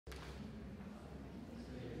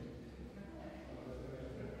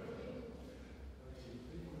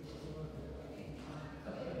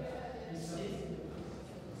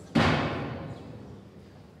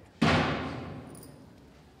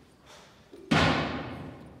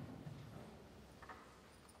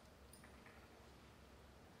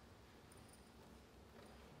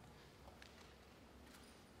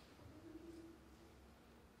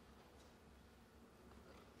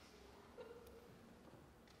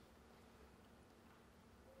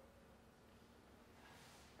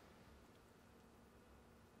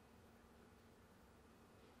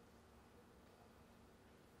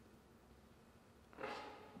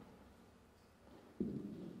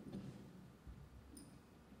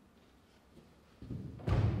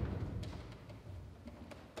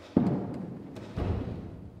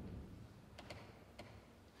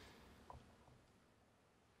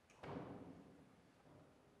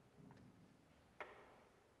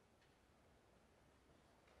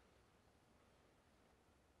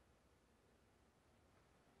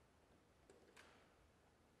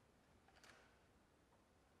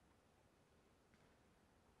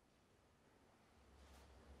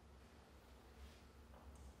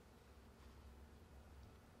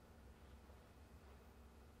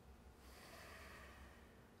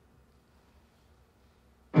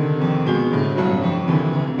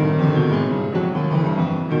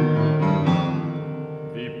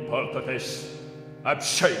poltert es,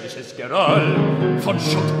 abscheuliches Geröll von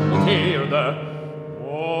Schutt und Erde,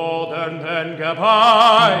 modernden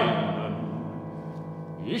Gebeinen.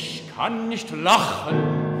 Ich kann nicht lachen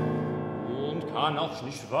und kann auch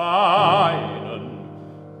nicht weinen,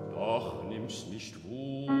 doch nimm's nicht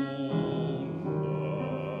Wunder,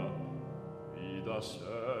 wie das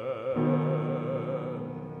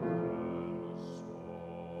enden soll.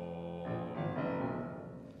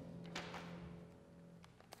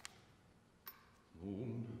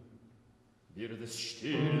 Nun wird es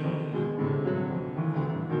still.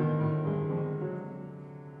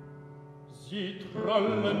 Sie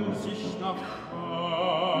trollen sich nach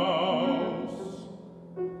Haus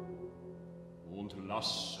und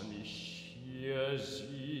lassen mich hier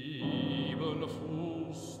 7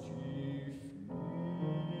 Fuß tief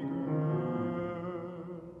liegen.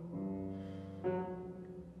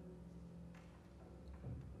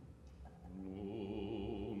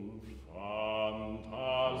 Nun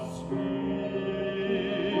Fantasie,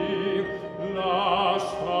 lass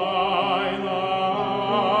dein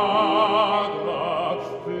Adler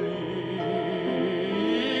fliegen,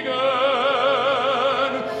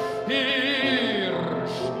 hier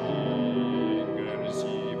stiegen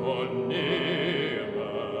sie wohl näher,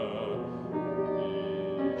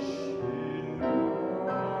 ich hinaus.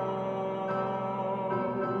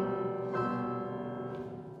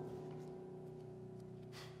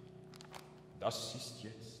 Das ist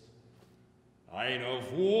jetzt eine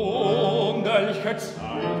wunderliche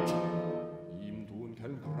Zeit, im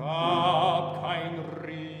dunklen Grab kein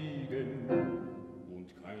Regen und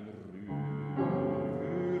kein Rühren.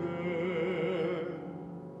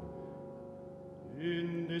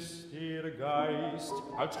 Indes der Geist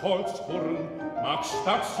als Holzhorn mag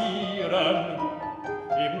spazieren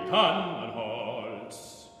im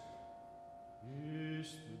Tannenholz.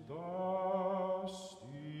 Ist das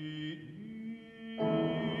die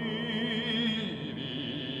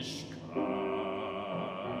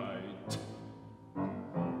Ewigkeit?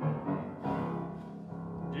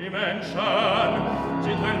 Die Menschen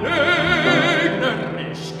sind ein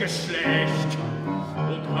lügnerisch Geschlecht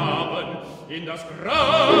und haben in das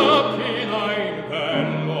Grab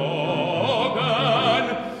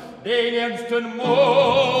hineingelogen, den ernsten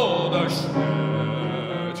Moderschnitt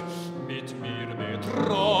mit mir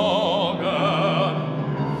betrogen.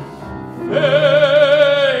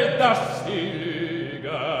 Fällt das die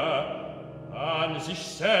Lüge an sich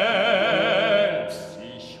selbst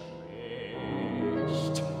sich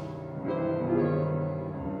rächt.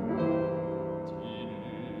 Die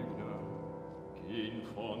Lügner gehen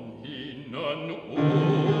von hinnen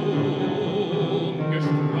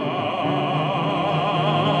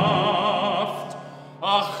ungestraft.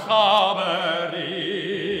 Ach, aber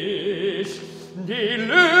ich, die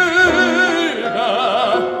Lüge,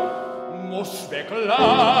 muss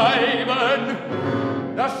wegbleiben,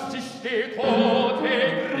 dass sich der tote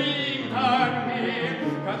Grimm an mir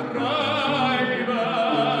kann reiben,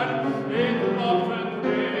 den Tropfen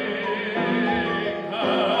trinkend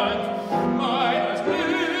meines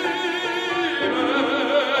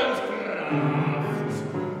Lebens Kraft.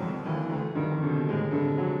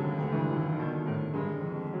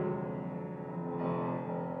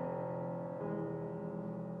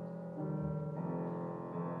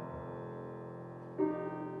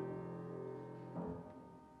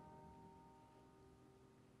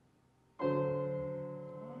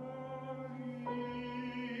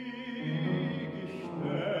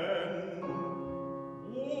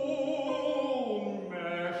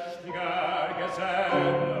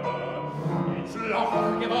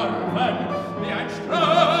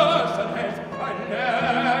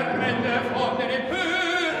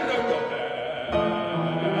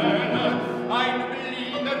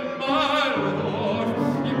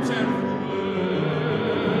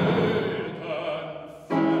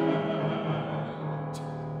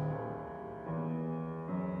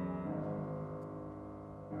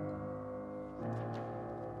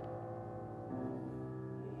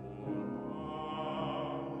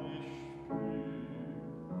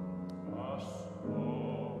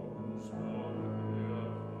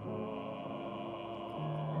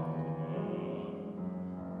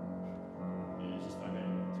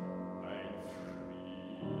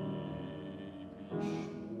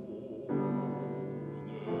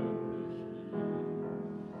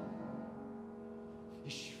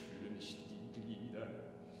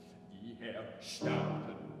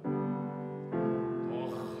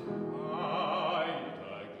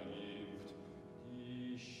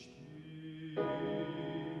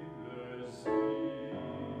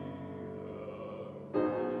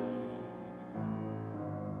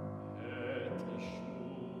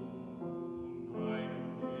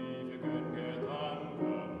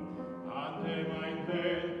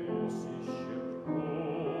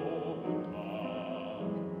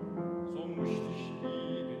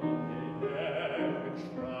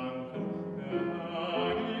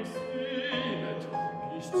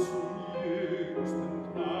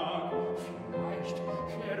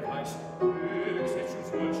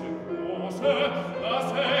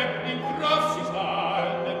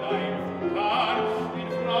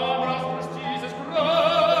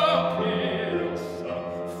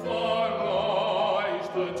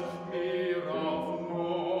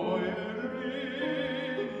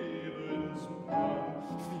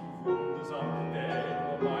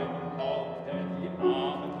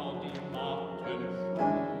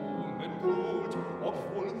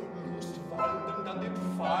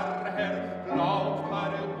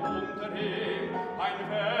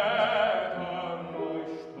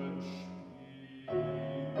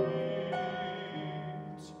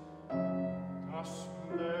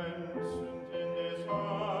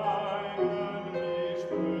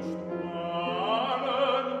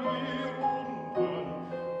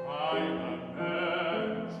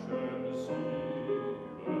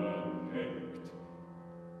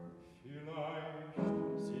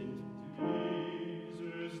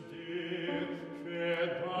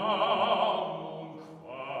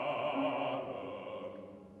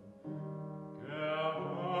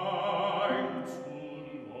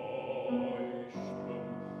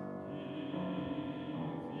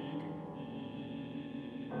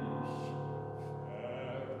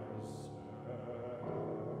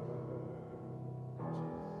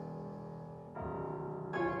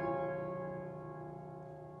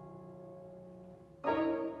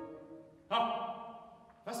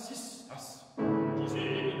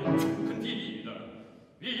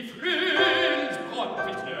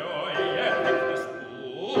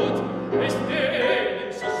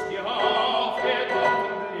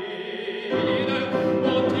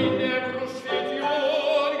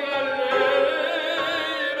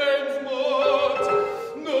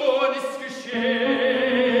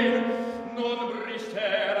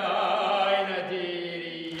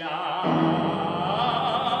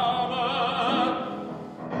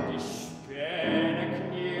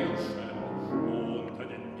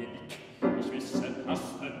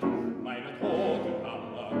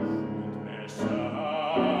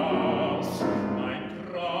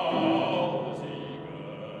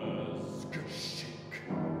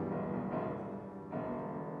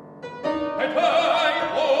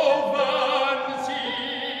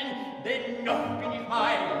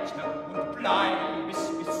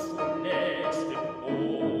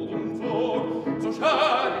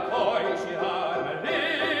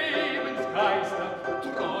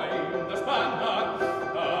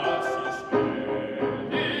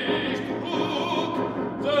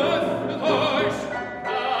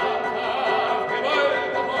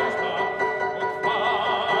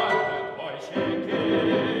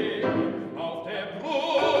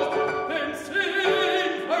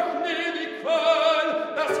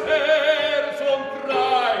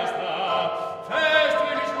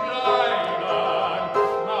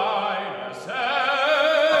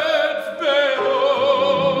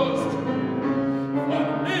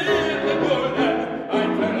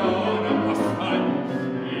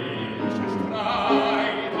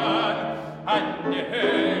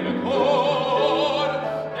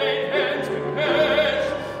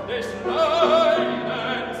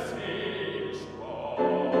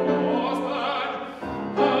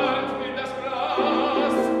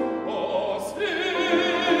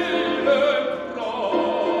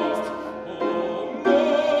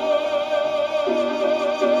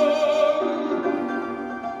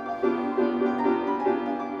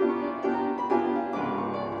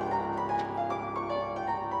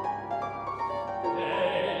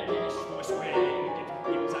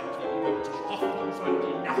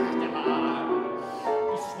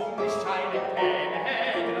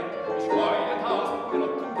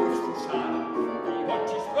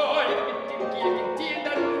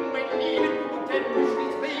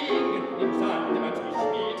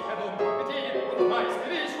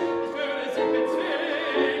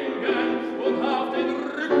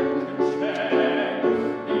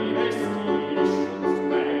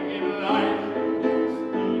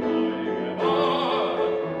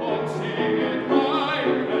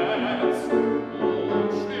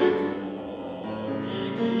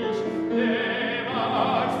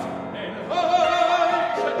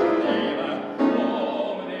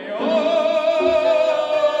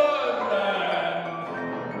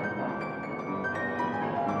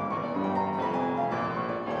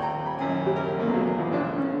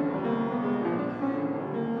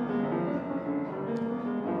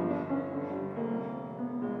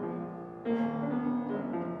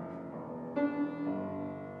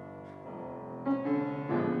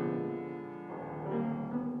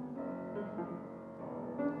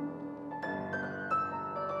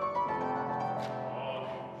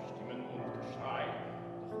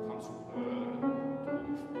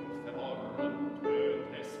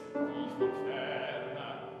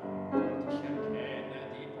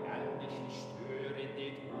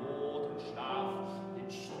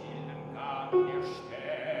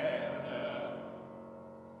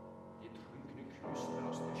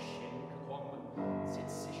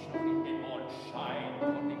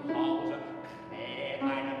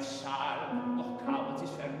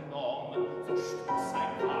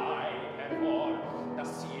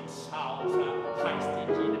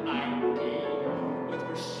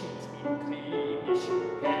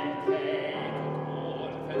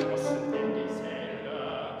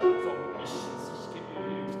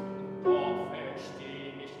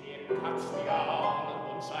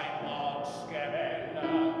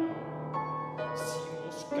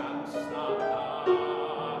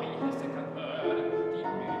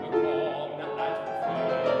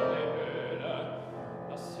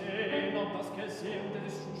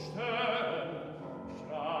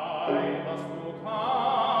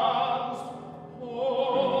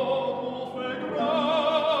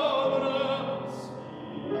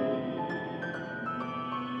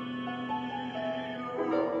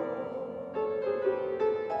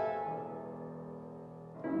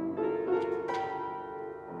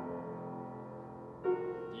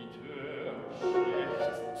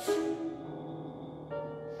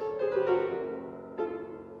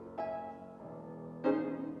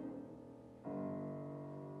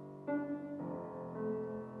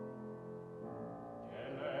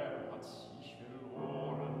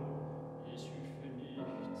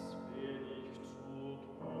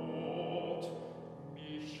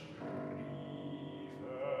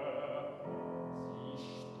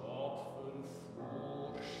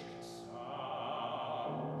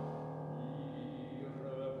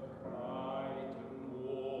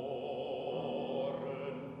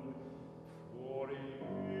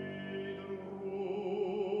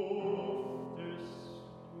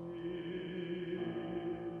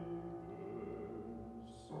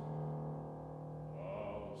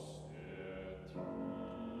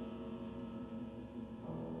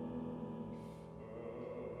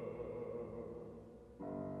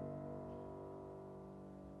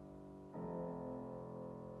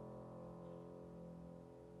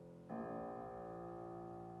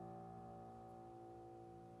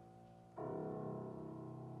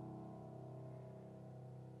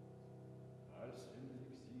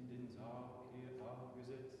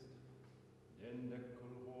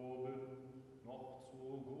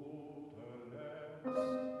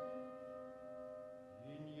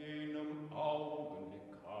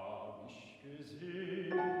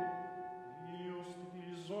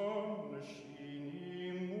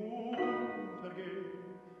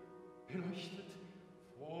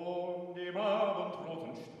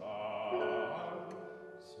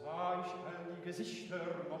 Gesichter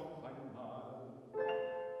noch einmal,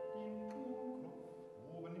 den Turmknopf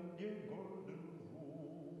oben in dem goldenen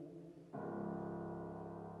Hof.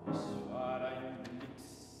 Es war ein Blitz,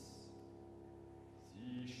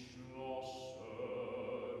 sie schlossen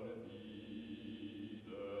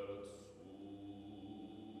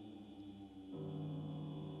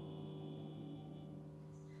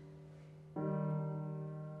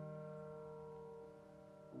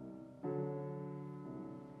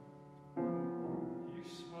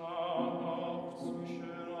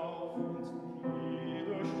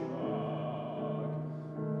wieder zu.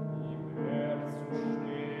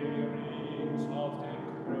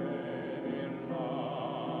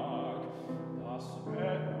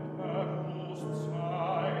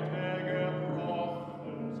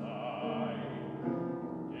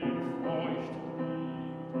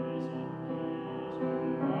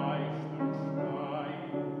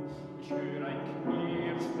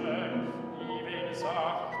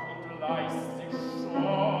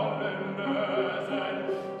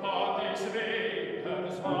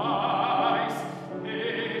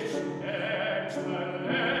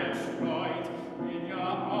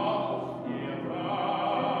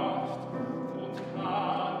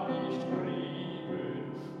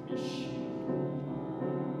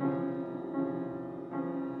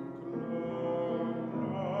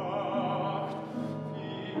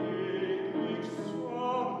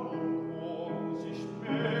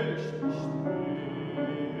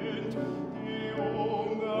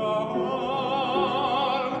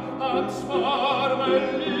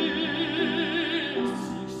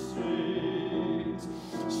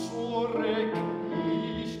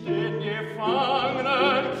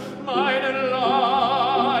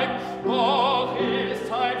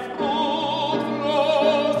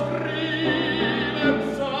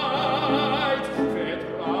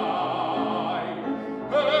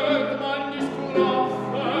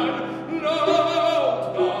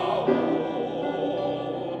 Laut da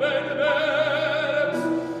oben, wer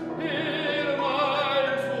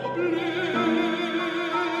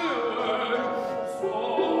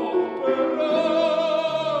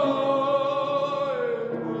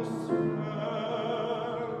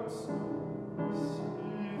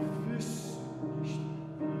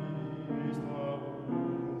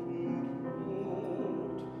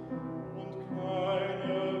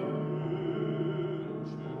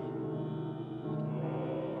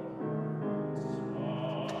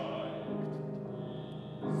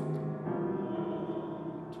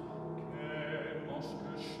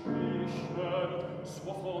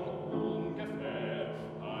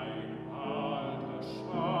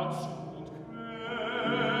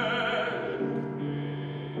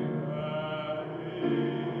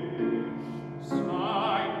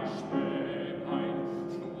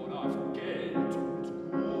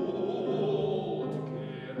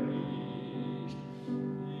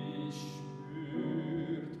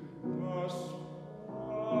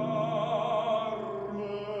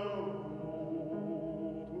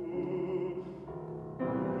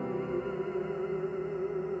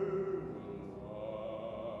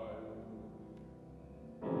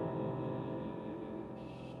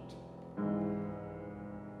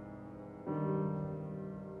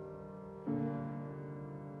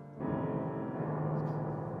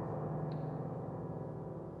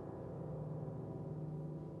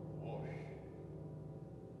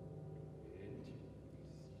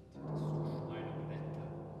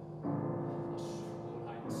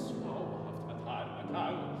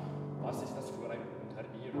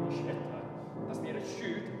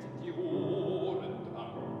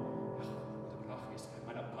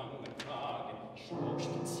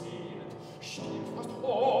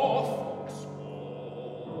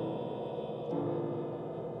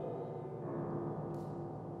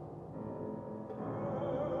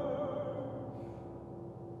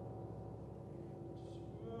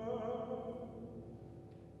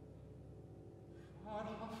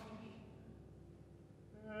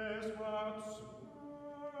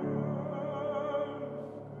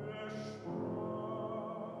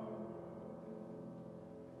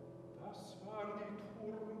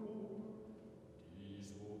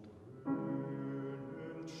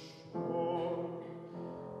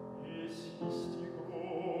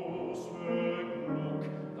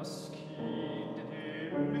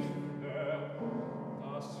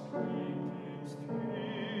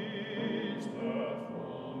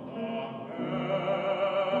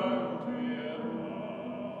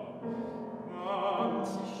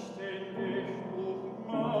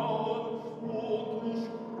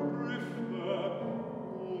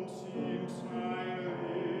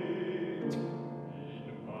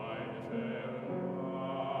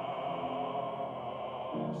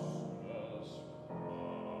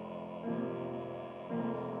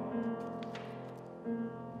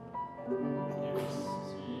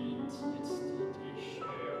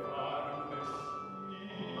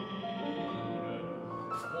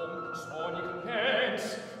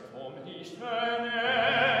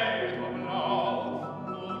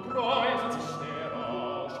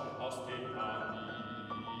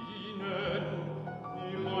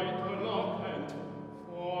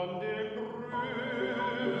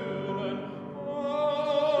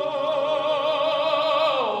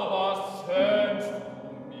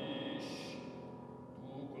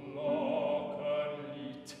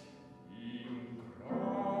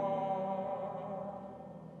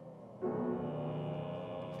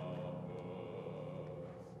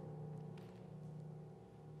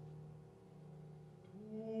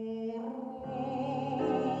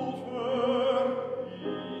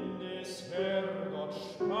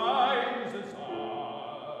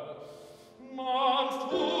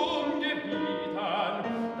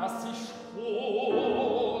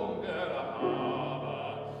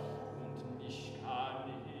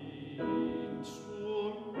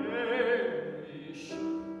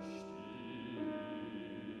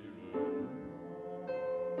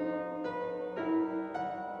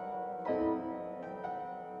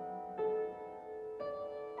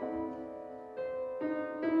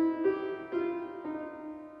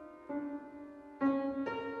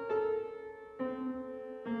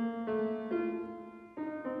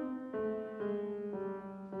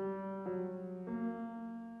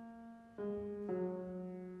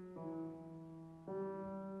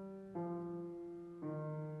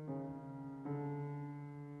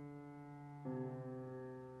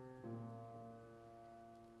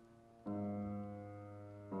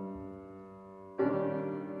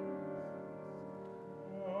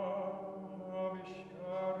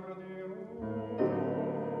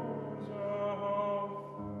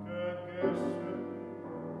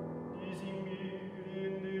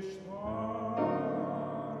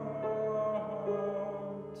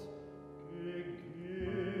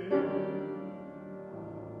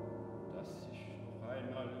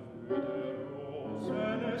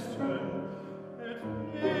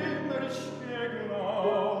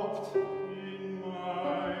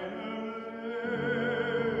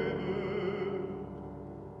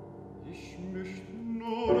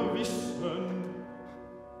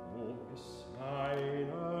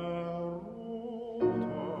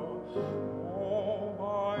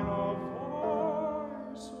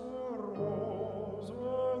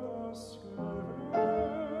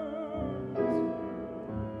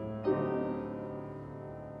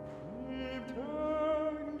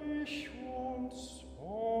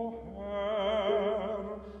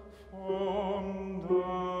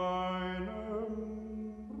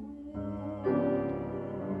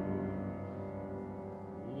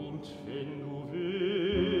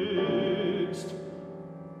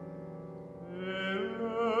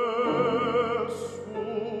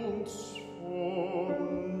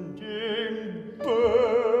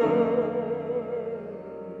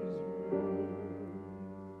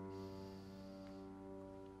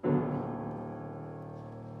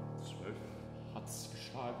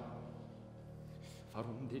Schall.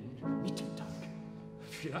 Warum den Mittag?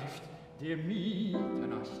 Vielleicht der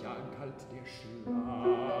Mitternacht, ja kalt der Schlag.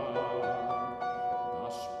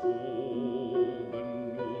 Das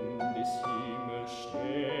oben nun des Himmels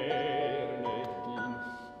Sterne ging,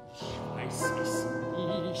 ich weiß es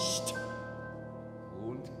nicht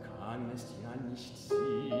und kann es ja nicht sehen.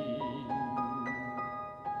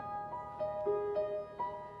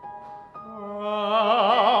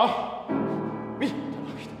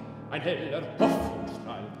 Mitternacht, ein heller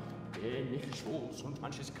Hoffnungsstrahl, der Nebelschwurz und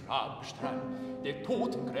manches Grab bestrahlt, der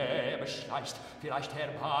Totengräber schleicht vielleicht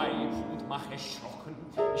herbei und macht erschrocken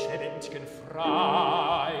die Lebendigen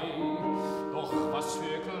frei. Doch was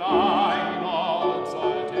für Kleinod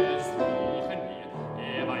sollte suchen mir,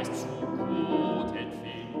 er weiß zu gut,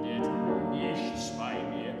 entfindet nichts bei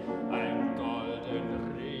mir, ein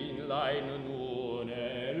golden Ringlein nun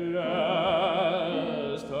erlöst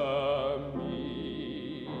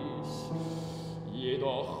mich.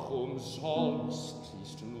 Jedoch umsonst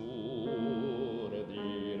ist nur der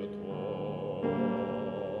Tod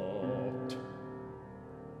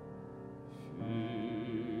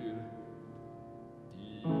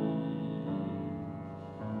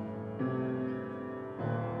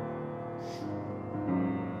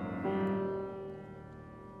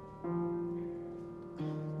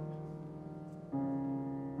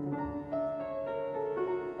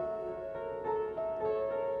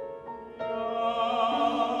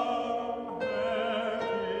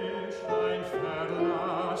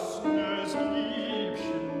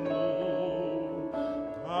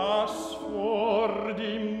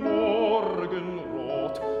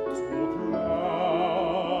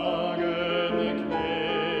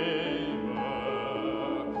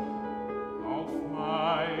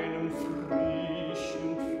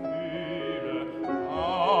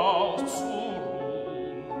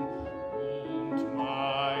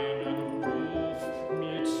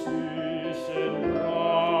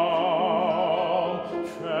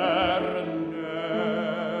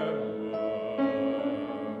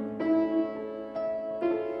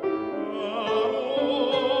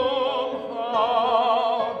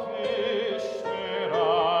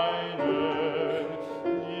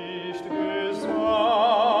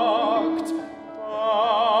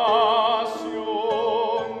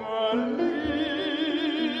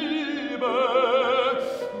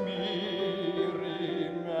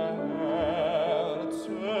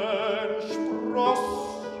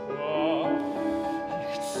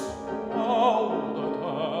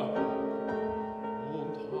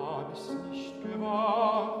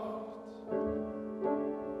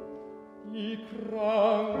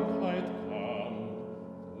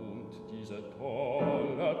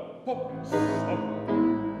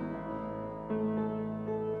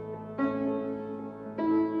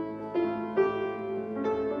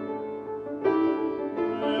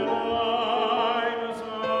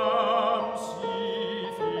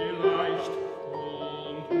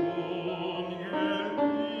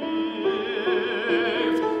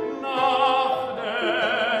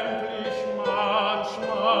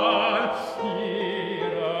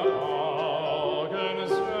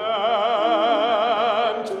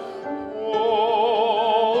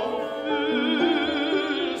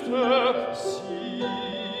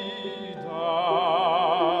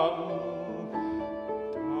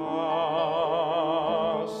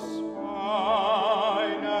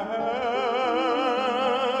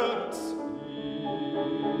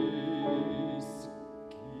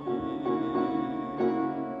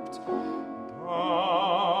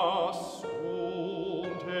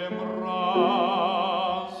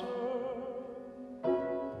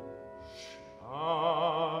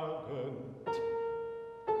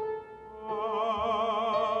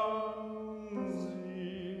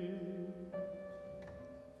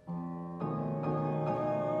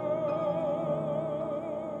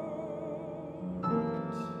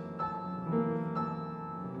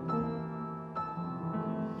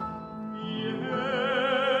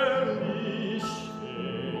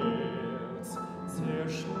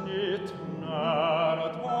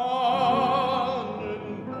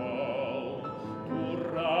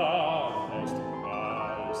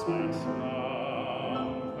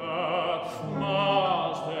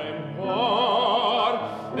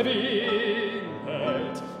für dich.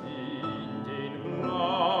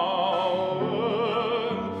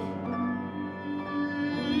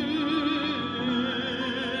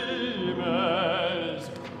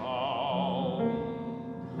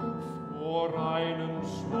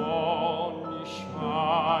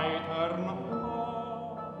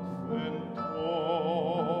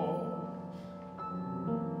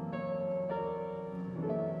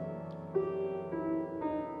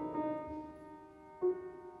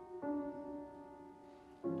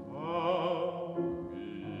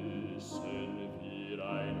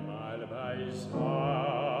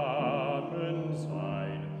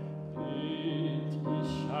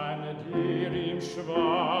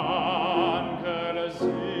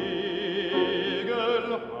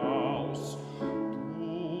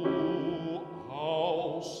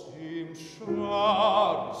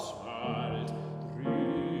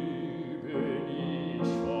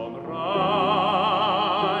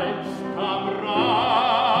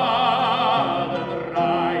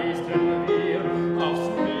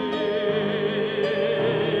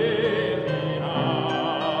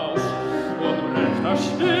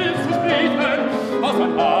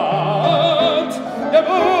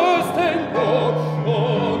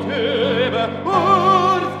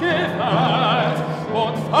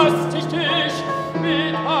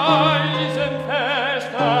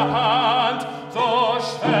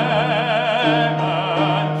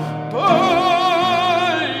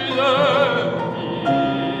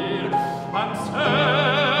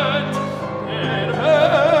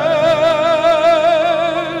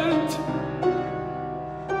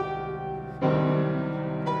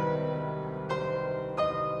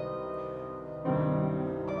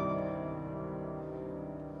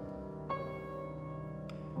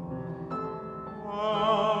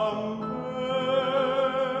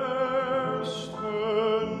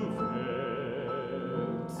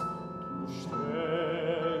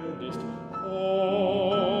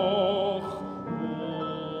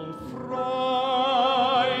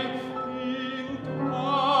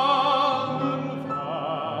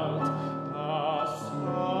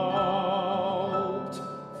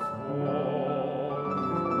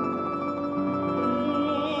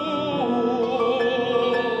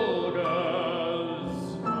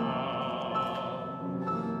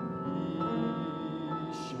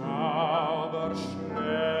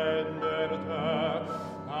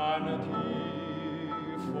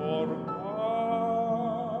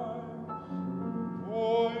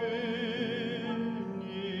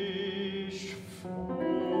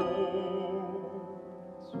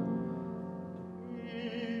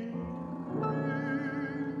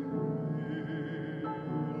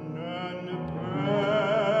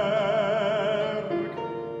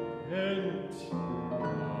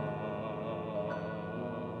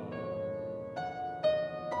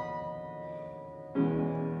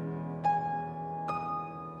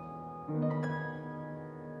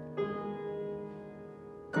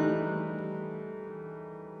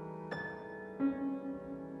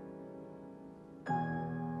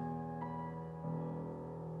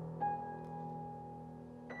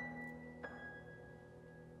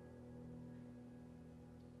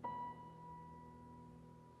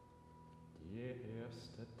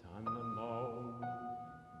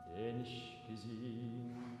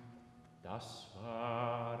 Das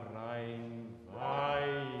war ein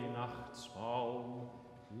Weihnachtsbaum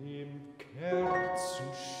im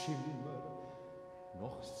Kerzenschimmer.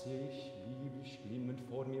 Noch seh ich lieblich glimmend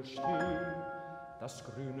vor mir stehen, das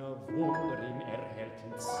grüne Wunder im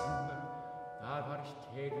erhellten Zimmer. Da war ich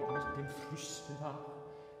täglich mit dem Früchten wach,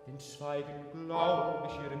 den Zweigen glaub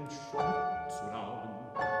ich ihren Schmuck zu rauben.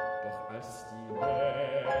 Doch als die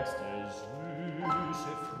nächste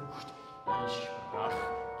süße Frucht ich sprach,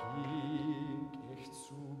 ging ich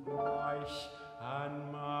zugleich an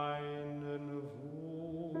meinen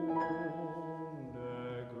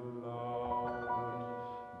Wunderglauben.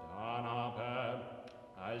 Dann aber,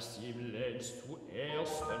 als ihm längst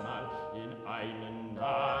zuerst einmal in einen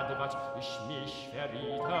Nadewatsch ich mich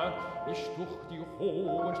verriete, ich durch die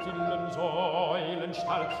hohen, stillen Säulen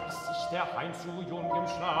stall, bis sich der Hain zu jungem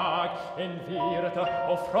Schlag entwehrte,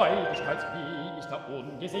 auf Freudigkeit, wie ich da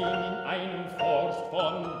ungesehen in einem Forst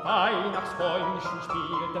von Weihnachtsbäumchen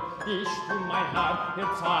spielte. Ich um mein Haar, der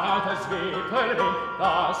zartes Wetterwind,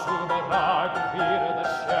 das überragend wäre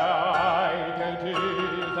das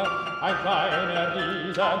Scheiteltüte. Ein kleiner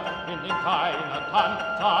Riese, in dem keiner kann,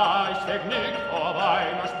 sah ich vergnügt vor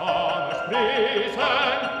Weihnachtsbäume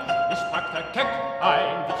sprießen. Ich packte keck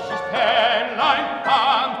ein dichtes Pännlein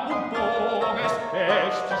an und bog es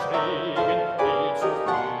mächtig Regen mir zu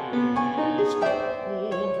Fuß.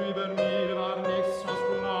 Und über mir war nichts als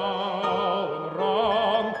blauen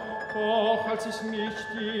Raum. Doch als ich mich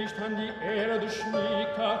dicht an die Erde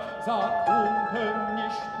schmiegte, sah unten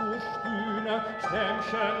nicht durch Düne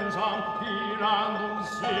Stämmchen samt die Land und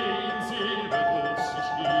See in Silberduft sich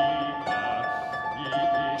liebte. Wie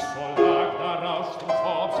ich so lag, da rauscht im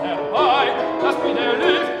Schwarz herbei, dass mir der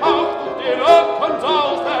Luft haucht und die Locken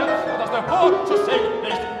sauste, und dass der Hutze singt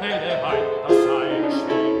nicht herein, dass seine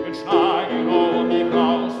Schwingen schlagen um mir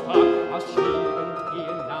rauste. Als schwebend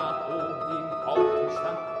ihr nah oben dem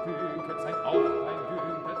Hauptstand füget sein Auflein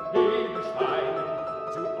gütet Hebelsteinen,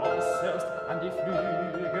 zu äußerst an die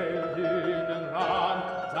Flügeldünen ran,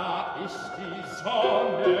 sah ich die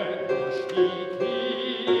Sonne, die stieg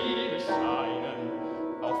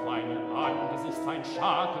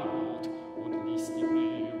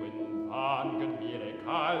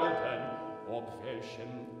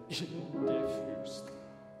in der Fürst.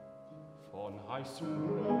 Von heißem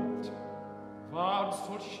Blut war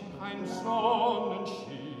solch ein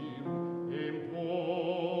Sonnenschirm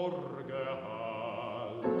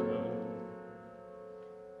emporgehalten.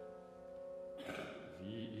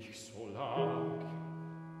 Wie ich so lag,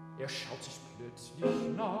 er schaut sich plötzlich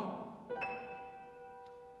nach,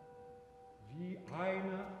 wie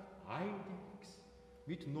einer einigs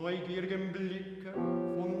mit neugierigem Blicke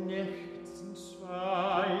von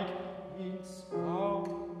Nächtenzweig ins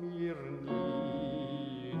Auge mir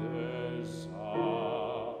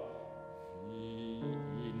niedersah, wie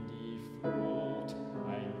in die Flut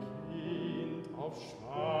ein Kind auf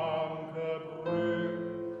schwanke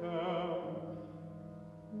Brücke.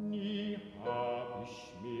 Nie hab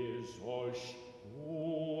ich mir solch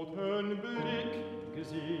guten Blick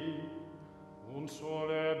gesehen und so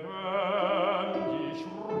lebendig,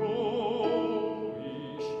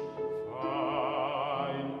 ruhig,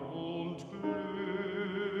 fein und glühend.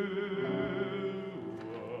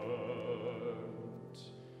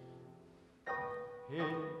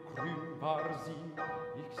 Hellgrün war sie,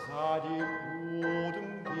 ich sah den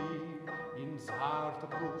Boden gehen, in zarter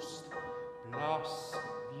Brust, blass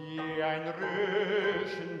wie ein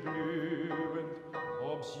Röschen blühend,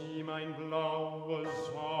 ob sie mein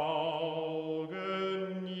blaues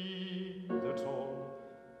Auge niederzog.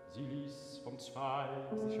 Sie ließ vom Zweig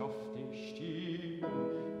sich auf den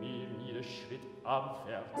Stirn mir niederschritt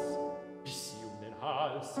abwärts, bis sie um den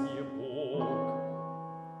Hals mir bog.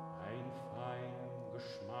 Ein fein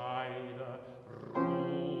Geschmeide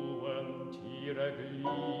ruhend ihre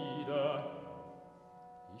Glieder.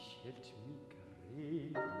 Ich hielt mich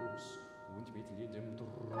reglos und mit lindem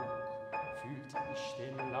Druck fühlte ich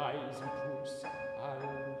den leisen Puls am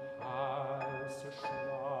Halse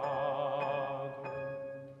schlagen.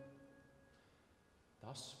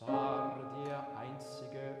 Das war der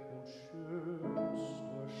einzige und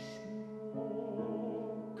schönste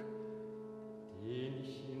Schmuck, den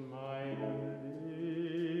ich in meinem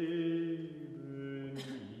Leben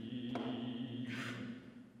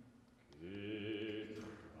je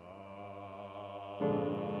getragen.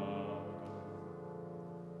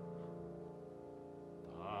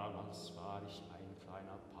 Damals war ich ein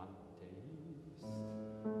kleiner Pantheist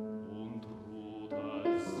und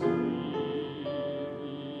ruhte selig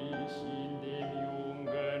in dem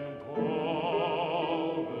jungen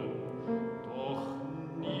Bogen, doch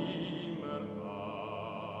niemand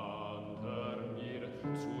wandte mir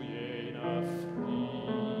zu jener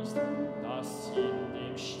Frist, dass in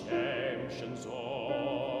dem Stämmchen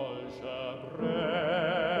solche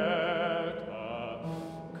Bretter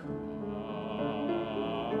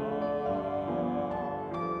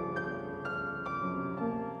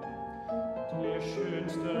der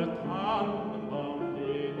schönste Tannenbaum,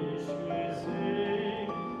 den ich gesehen,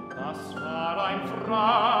 das war ein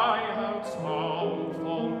Freiheitsbaum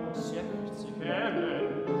von 60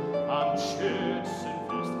 Erlen am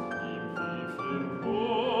Schützenfest im tiefen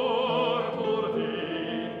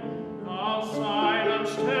Purpurwehen. Aus seinen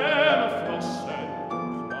Stämmen flossen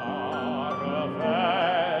klare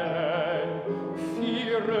Wellen,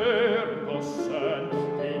 4 Röhren gossen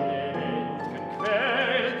den lebendigen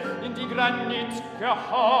Quell in die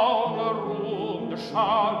granitgehauene runde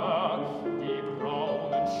Schale. Die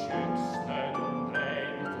braunen Schützen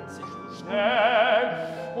drängten sich so schnell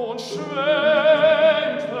und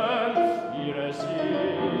schwemmten ihre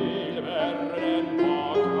silbernen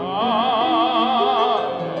Pokale.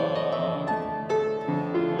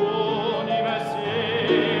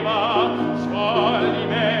 Unübersehbar schwoll die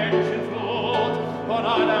Menschenflut von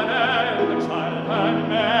allen Enden schalten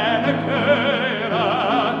Männerchöre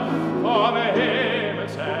vom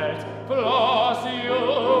Himmelszelt floss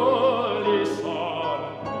Julis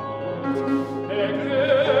Sonnenblut.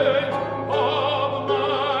 Erglüht ob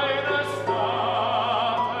meines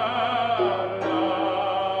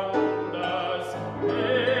Vaterlandes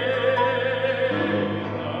Ehre.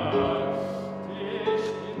 Dich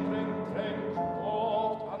drängt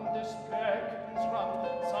dort an des Beckens Rand,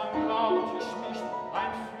 sang laut nicht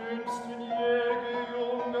ein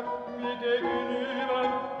Fünfzehnjähriger mir gegenüber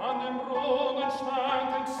an dem Brunnen stand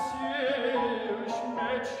ein zierlich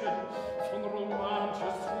Mädchen von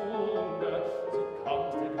romantischer Zunge. Sie kam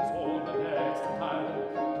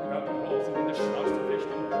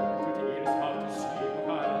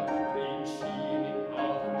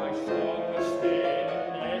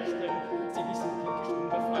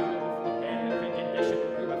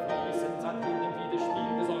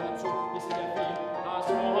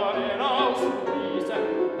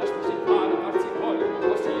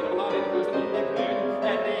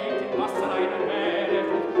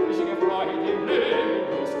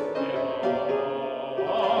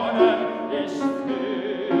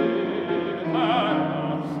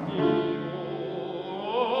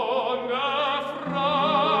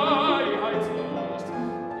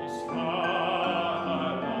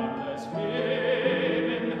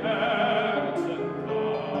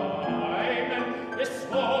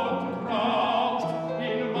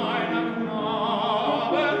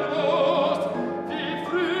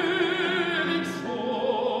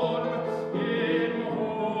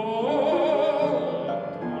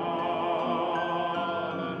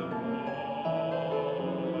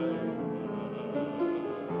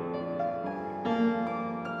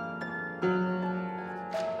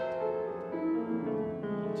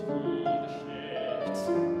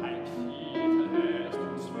zu.